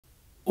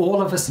All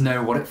of us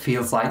know what it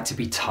feels like to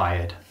be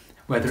tired.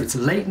 Whether it's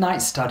late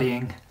night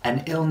studying,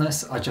 an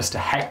illness, or just a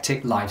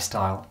hectic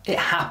lifestyle, it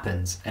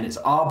happens, and it's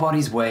our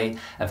body's way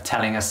of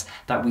telling us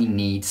that we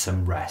need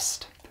some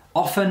rest.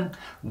 Often,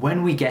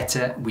 when we get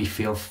it, we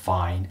feel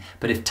fine,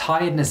 but if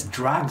tiredness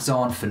drags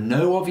on for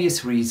no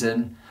obvious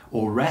reason,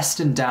 or rest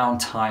and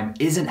downtime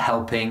isn't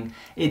helping,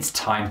 it's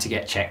time to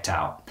get checked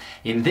out.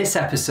 In this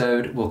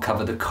episode, we'll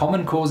cover the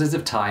common causes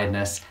of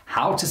tiredness,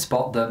 how to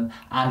spot them,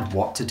 and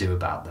what to do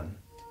about them.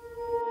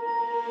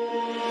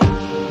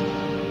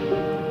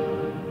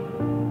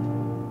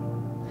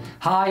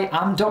 Hi,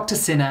 I'm Dr.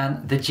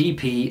 Sinan, the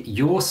GP,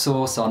 your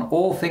source on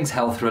all things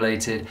health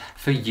related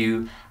for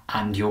you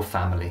and your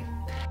family.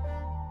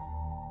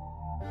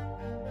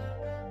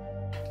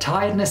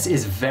 Tiredness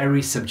is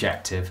very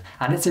subjective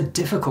and it's a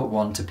difficult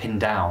one to pin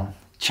down.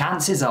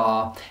 Chances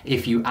are,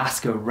 if you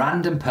ask a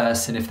random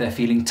person if they're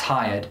feeling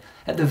tired,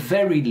 at the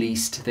very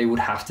least they would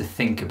have to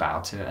think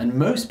about it, and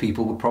most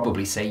people would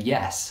probably say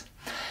yes.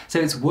 So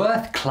it's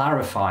worth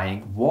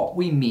clarifying what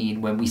we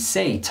mean when we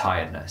say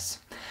tiredness.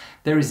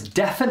 There is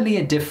definitely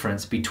a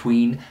difference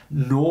between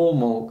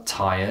normal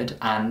tired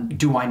and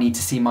do I need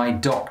to see my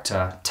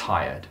doctor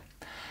tired.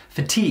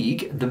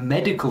 Fatigue, the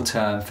medical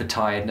term for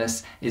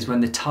tiredness, is when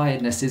the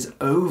tiredness is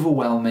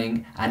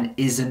overwhelming and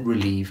isn't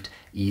relieved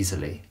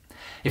easily.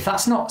 If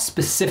that's not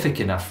specific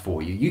enough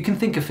for you, you can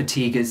think of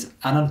fatigue as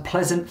an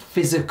unpleasant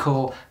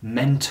physical,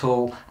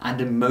 mental,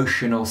 and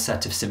emotional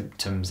set of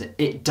symptoms.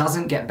 It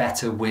doesn't get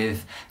better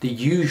with the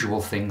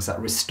usual things that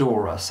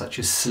restore us, such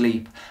as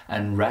sleep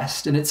and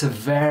rest, and it's a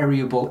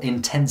variable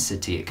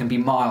intensity. It can be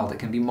mild, it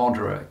can be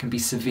moderate, it can be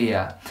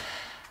severe.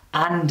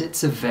 And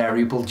it's a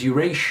variable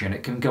duration.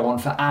 It can go on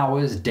for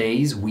hours,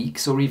 days,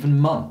 weeks, or even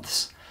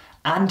months.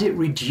 And it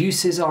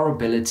reduces our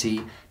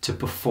ability to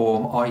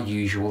perform our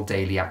usual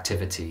daily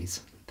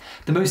activities.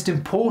 The most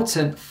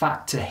important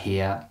factor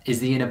here is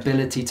the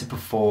inability to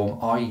perform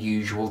our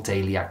usual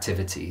daily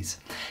activities.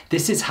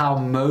 This is how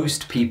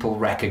most people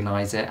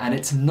recognize it, and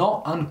it's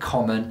not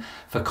uncommon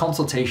for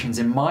consultations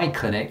in my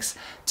clinics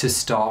to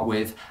start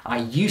with, I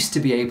used to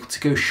be able to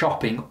go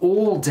shopping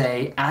all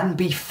day and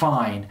be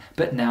fine,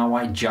 but now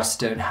I just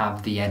don't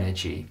have the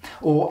energy.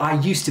 Or I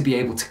used to be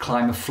able to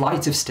climb a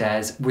flight of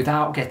stairs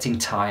without getting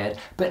tired,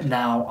 but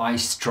now I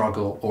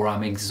struggle or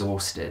I'm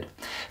exhausted.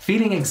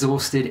 Feeling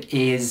exhausted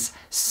is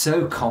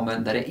so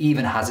common that it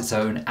even has its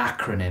own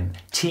acronym,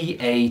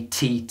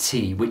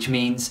 TATT, which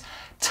means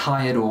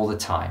tired all the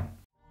time.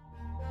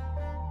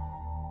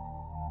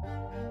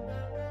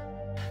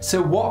 So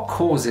what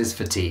causes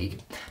fatigue?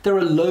 There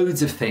are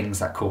loads of things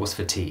that cause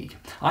fatigue.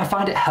 I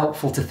find it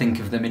helpful to think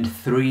of them in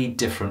three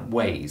different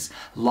ways: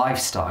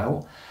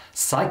 lifestyle,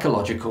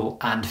 psychological,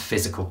 and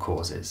physical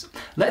causes.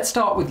 Let's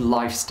start with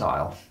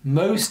lifestyle.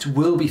 Most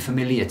will be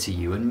familiar to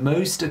you, and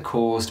most are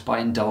caused by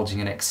indulging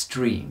in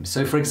extremes.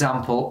 So for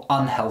example,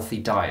 unhealthy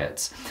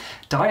diets.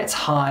 Diets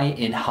high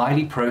in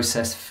highly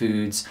processed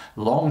foods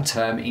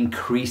long-term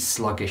increase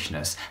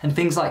sluggishness, and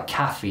things like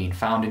caffeine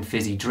found in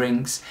fizzy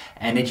drinks,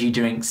 energy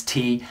drinks,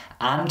 tea,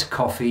 and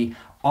coffee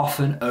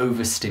often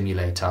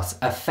overstimulate us,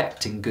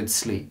 affecting good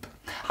sleep.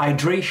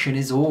 Hydration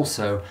is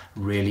also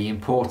really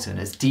important,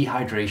 as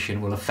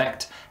dehydration will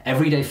affect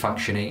everyday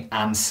functioning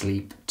and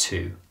sleep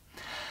too.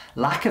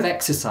 Lack of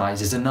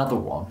exercise is another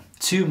one.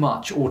 Too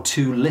much or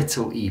too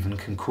little even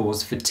can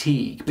cause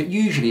fatigue, but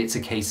usually it's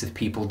a case of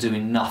people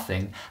doing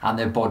nothing and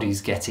their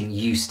bodies getting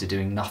used to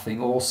doing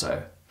nothing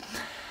also.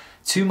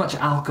 Too much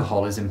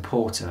alcohol is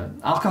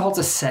important. Alcohol's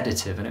a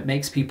sedative and it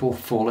makes people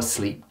fall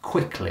asleep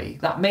quickly.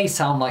 That may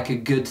sound like a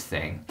good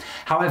thing.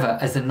 However,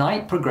 as the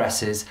night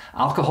progresses,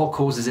 alcohol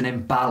causes an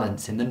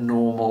imbalance in the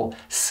normal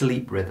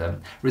sleep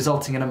rhythm,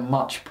 resulting in a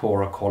much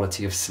poorer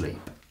quality of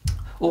sleep.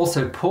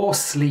 Also, poor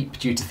sleep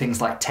due to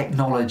things like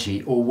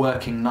technology or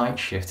working night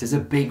shifts is a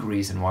big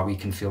reason why we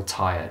can feel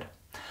tired.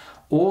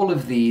 All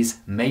of these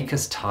make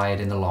us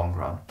tired in the long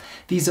run.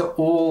 These are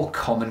all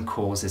common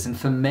causes, and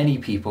for many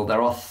people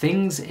there are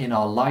things in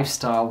our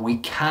lifestyle we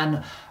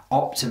can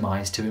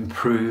optimize to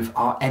improve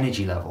our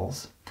energy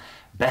levels.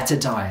 Better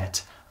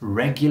diet,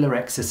 regular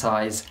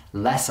exercise,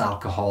 less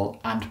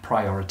alcohol, and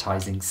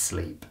prioritizing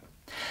sleep.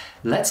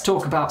 Let's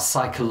talk about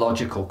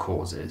psychological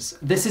causes.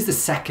 This is the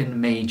second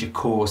major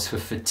cause for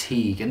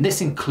fatigue, and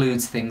this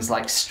includes things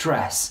like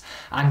stress,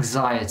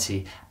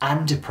 anxiety,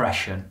 and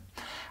depression.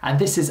 And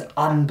this is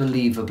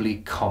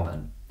unbelievably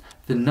common.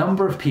 The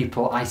number of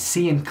people I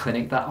see in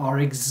clinic that are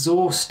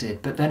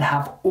exhausted but then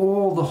have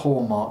all the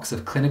hallmarks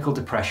of clinical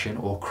depression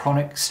or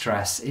chronic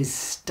stress is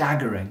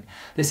staggering.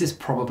 This is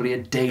probably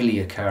a daily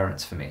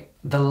occurrence for me.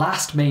 The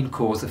last main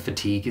cause of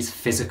fatigue is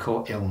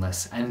physical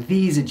illness, and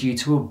these are due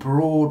to a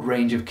broad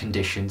range of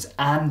conditions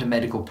and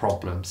medical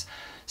problems,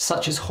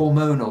 such as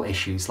hormonal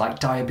issues like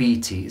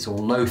diabetes or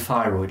low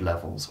thyroid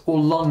levels, or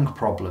lung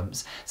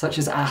problems such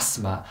as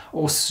asthma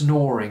or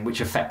snoring, which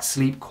affects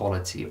sleep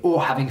quality,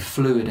 or having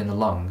fluid in the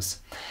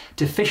lungs.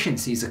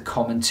 Deficiencies are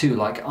common too,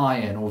 like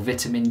iron or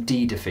vitamin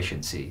D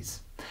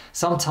deficiencies.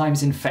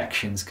 Sometimes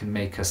infections can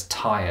make us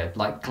tired,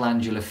 like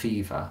glandular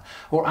fever,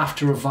 or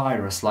after a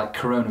virus like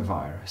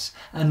coronavirus,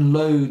 and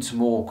loads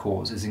more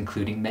causes,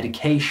 including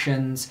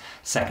medications,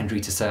 secondary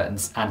to certain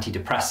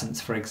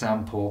antidepressants, for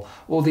example,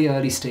 or the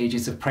early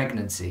stages of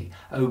pregnancy,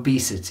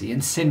 obesity,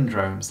 and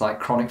syndromes like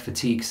chronic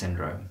fatigue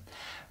syndrome.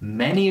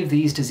 Many of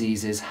these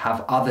diseases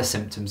have other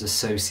symptoms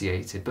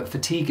associated, but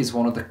fatigue is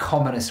one of the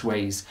commonest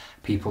ways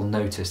people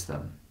notice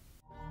them.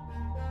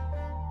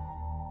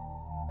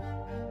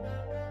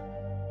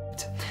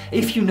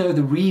 If you know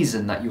the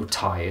reason that you're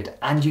tired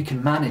and you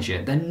can manage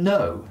it, then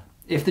no.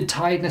 If the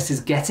tiredness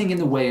is getting in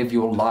the way of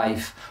your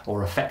life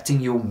or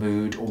affecting your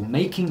mood or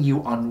making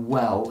you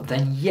unwell,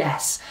 then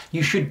yes,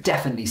 you should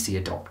definitely see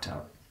a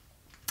doctor.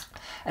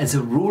 As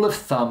a rule of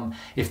thumb,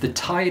 if the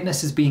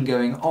tiredness has been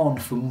going on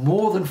for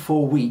more than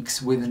 4 weeks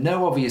with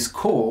no obvious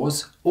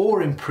cause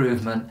or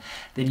improvement,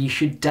 then you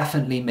should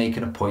definitely make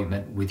an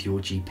appointment with your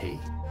GP.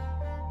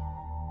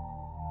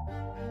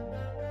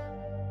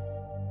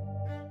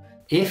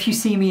 If you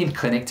see me in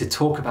clinic to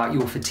talk about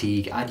your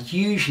fatigue, I'd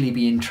usually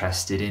be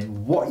interested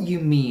in what you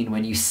mean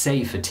when you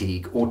say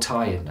fatigue or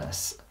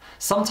tiredness.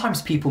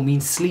 Sometimes people mean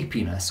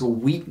sleepiness or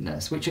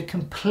weakness, which are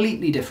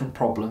completely different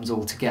problems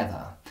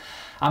altogether.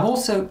 I'm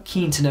also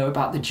keen to know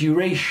about the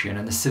duration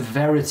and the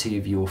severity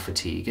of your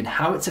fatigue and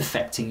how it's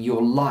affecting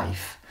your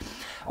life.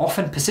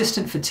 Often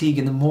persistent fatigue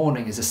in the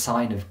morning is a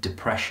sign of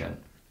depression.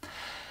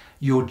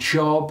 Your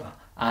job,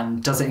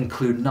 and does it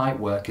include night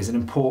work, is an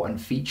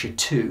important feature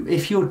too.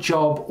 If your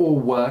job or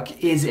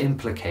work is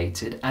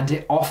implicated, and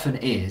it often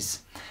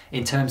is,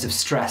 in terms of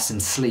stress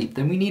and sleep,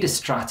 then we need a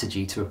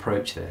strategy to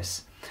approach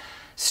this.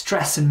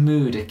 Stress and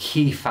mood are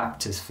key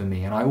factors for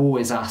me, and I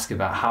always ask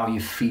about how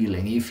you're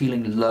feeling. Are you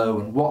feeling low,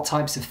 and what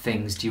types of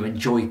things do you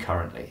enjoy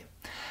currently?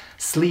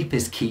 Sleep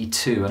is key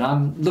too, and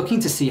I'm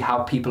looking to see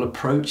how people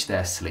approach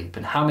their sleep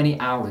and how many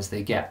hours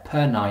they get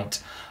per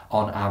night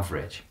on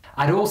average.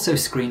 I'd also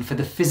screen for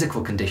the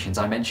physical conditions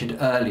I mentioned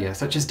earlier,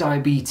 such as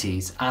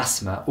diabetes,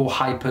 asthma, or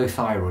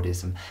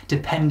hypothyroidism,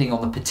 depending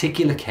on the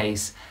particular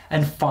case.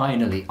 And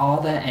finally,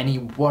 are there any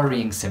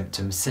worrying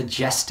symptoms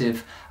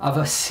suggestive of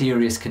a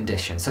serious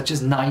condition, such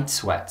as night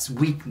sweats,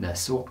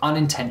 weakness, or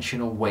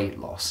unintentional weight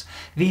loss?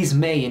 These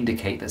may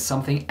indicate that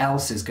something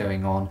else is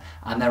going on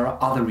and there are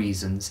other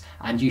reasons,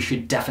 and you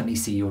should definitely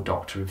see your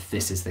doctor if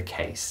this is the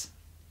case.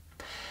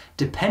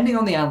 Depending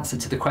on the answer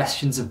to the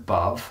questions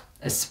above,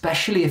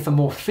 especially if a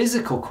more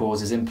physical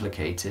cause is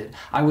implicated,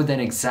 I would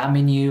then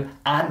examine you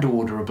and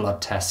order a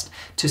blood test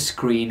to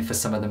screen for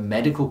some of the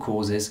medical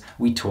causes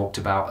we talked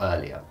about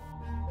earlier.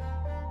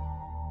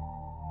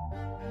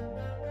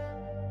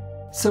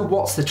 So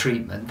what's the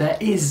treatment? There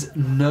is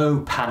no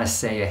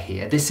panacea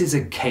here. This is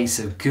a case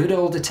of good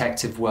old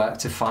detective work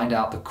to find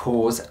out the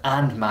cause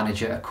and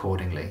manage it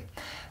accordingly.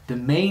 The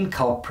main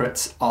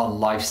culprits are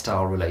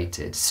lifestyle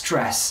related: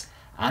 stress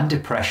and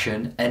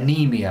depression,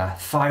 anemia,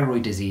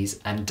 thyroid disease,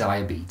 and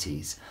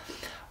diabetes.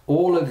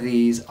 All of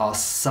these are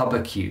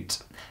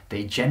subacute.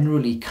 They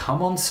generally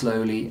come on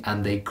slowly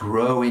and they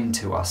grow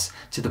into us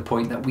to the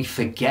point that we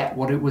forget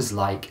what it was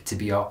like to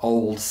be our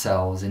old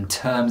selves in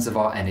terms of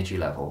our energy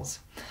levels.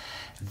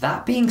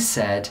 That being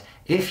said,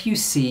 if you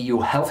see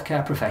your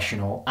healthcare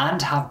professional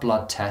and have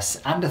blood tests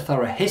and a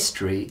thorough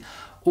history,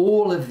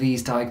 all of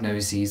these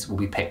diagnoses will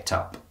be picked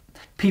up.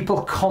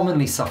 People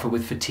commonly suffer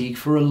with fatigue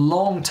for a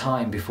long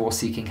time before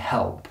seeking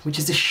help, which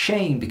is a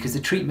shame because the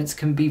treatments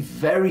can be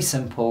very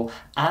simple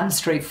and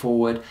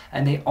straightforward,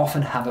 and they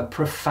often have a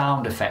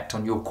profound effect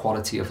on your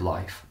quality of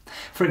life.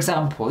 For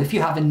example, if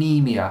you have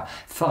anemia,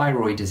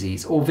 thyroid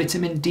disease, or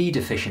vitamin D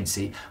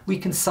deficiency, we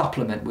can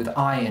supplement with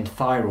iron,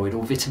 thyroid,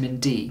 or vitamin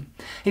D.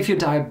 If you're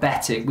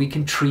diabetic, we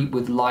can treat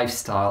with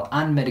lifestyle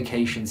and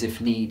medications if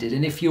needed.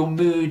 And if your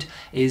mood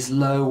is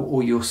low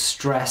or you're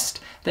stressed,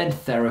 then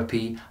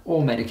therapy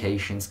or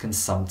medications can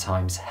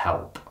sometimes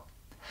help.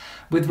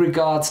 With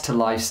regards to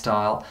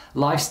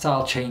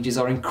lifestyle changes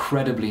are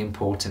incredibly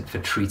important for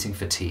treating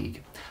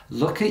fatigue.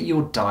 Look at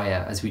your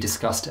diet, as we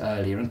discussed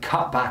earlier, and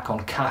cut back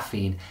on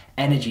caffeine,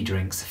 energy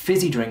drinks,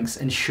 fizzy drinks,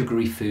 and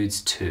sugary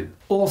foods too.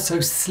 Also,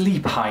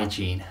 sleep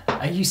hygiene.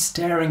 Are you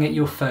staring at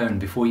your phone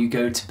before you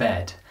go to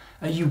bed?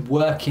 Are you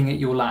working at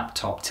your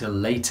laptop till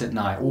late at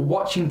night, or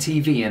watching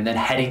TV and then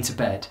heading to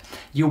bed?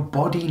 Your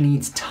body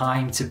needs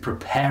time to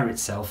prepare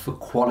itself for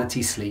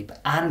quality sleep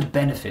and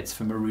benefits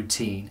from a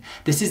routine.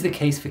 This is the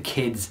case for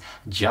kids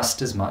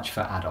just as much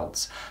for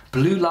adults.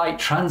 Blue light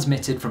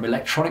transmitted from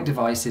electronic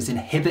devices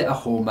inhibit a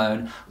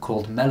hormone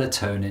called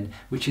melatonin,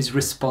 which is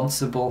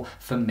responsible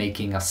for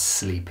making us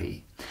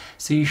sleepy.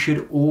 So you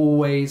should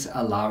always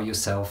allow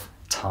yourself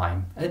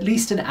time, at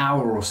least an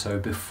hour or so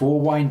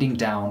before winding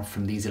down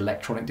from these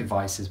electronic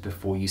devices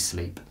before you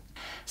sleep.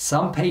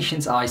 Some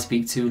patients I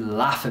speak to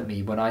laugh at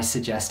me when I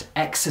suggest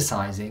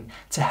exercising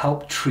to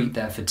help treat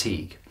their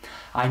fatigue.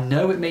 I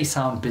know it may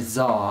sound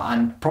bizarre,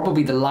 and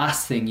probably the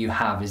last thing you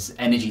have is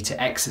energy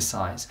to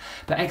exercise,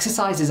 but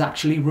exercise is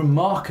actually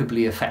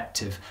remarkably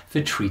effective for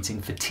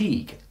treating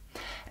fatigue.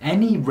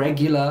 Any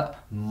regular,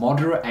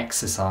 moderate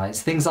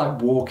exercise, things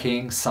like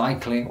walking,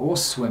 cycling, or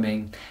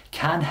swimming,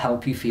 can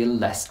help you feel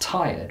less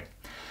tired.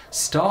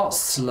 Start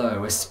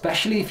slow,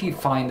 especially if you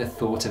find the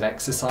thought of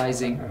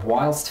exercising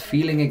whilst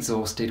feeling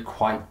exhausted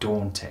quite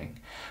daunting.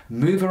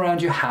 Move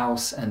around your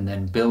house and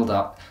then build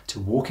up to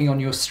walking on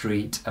your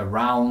street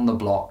around the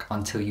block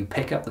until you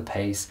pick up the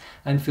pace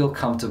and feel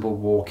comfortable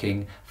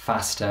walking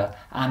faster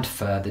and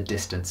further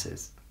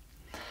distances.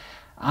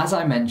 As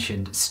I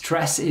mentioned,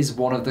 stress is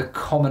one of the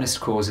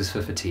commonest causes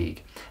for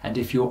fatigue, and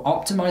if you're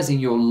optimizing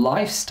your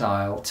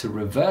lifestyle to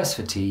reverse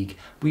fatigue,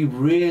 we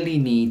really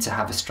need to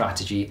have a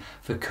strategy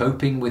for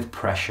coping with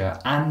pressure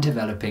and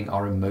developing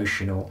our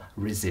emotional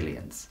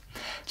resilience.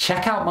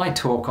 Check out my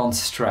talk on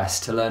stress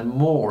to learn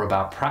more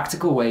about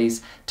practical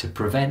ways to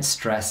prevent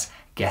stress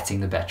getting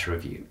the better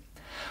of you.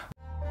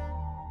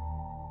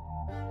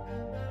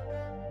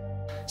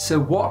 So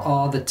what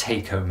are the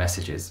take-home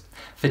messages?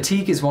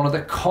 Fatigue is one of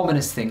the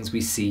commonest things we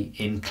see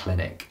in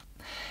clinic.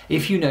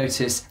 If you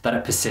notice that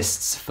it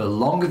persists for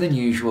longer than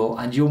usual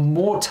and you're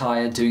more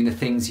tired doing the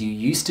things you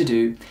used to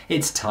do,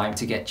 it's time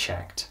to get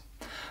checked.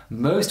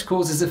 Most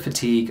causes of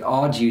fatigue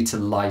are due to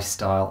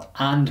lifestyle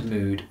and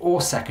mood, or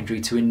secondary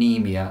to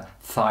anemia,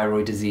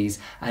 thyroid disease,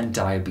 and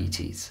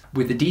diabetes.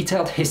 With a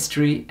detailed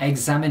history,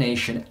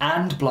 examination,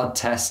 and blood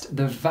test,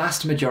 the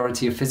vast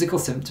majority of physical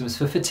symptoms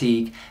for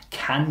fatigue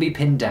can be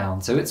pinned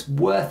down, so it's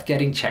worth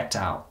getting checked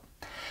out.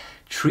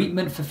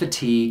 Treatment for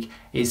fatigue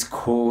is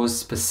cause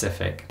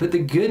specific, but the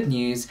good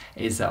news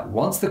is that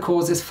once the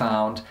cause is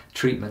found,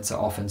 treatments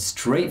are often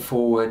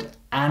straightforward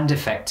and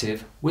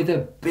effective with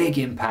a big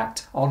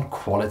impact on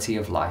quality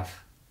of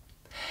life.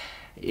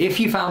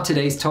 If you found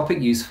today's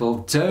topic useful,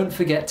 don't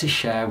forget to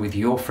share with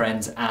your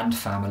friends and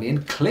family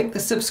and click the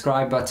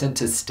subscribe button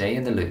to stay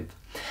in the loop.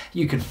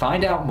 You can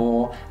find out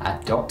more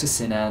at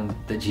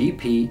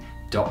drsinanthegp.com.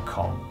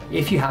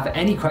 If you have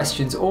any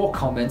questions or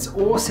comments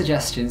or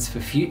suggestions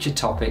for future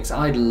topics,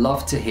 I'd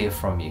love to hear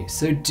from you,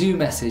 so do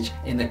message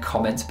in the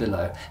comments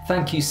below.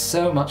 Thank you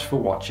so much for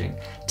watching.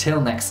 Till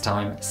next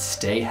time,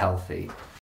 stay healthy.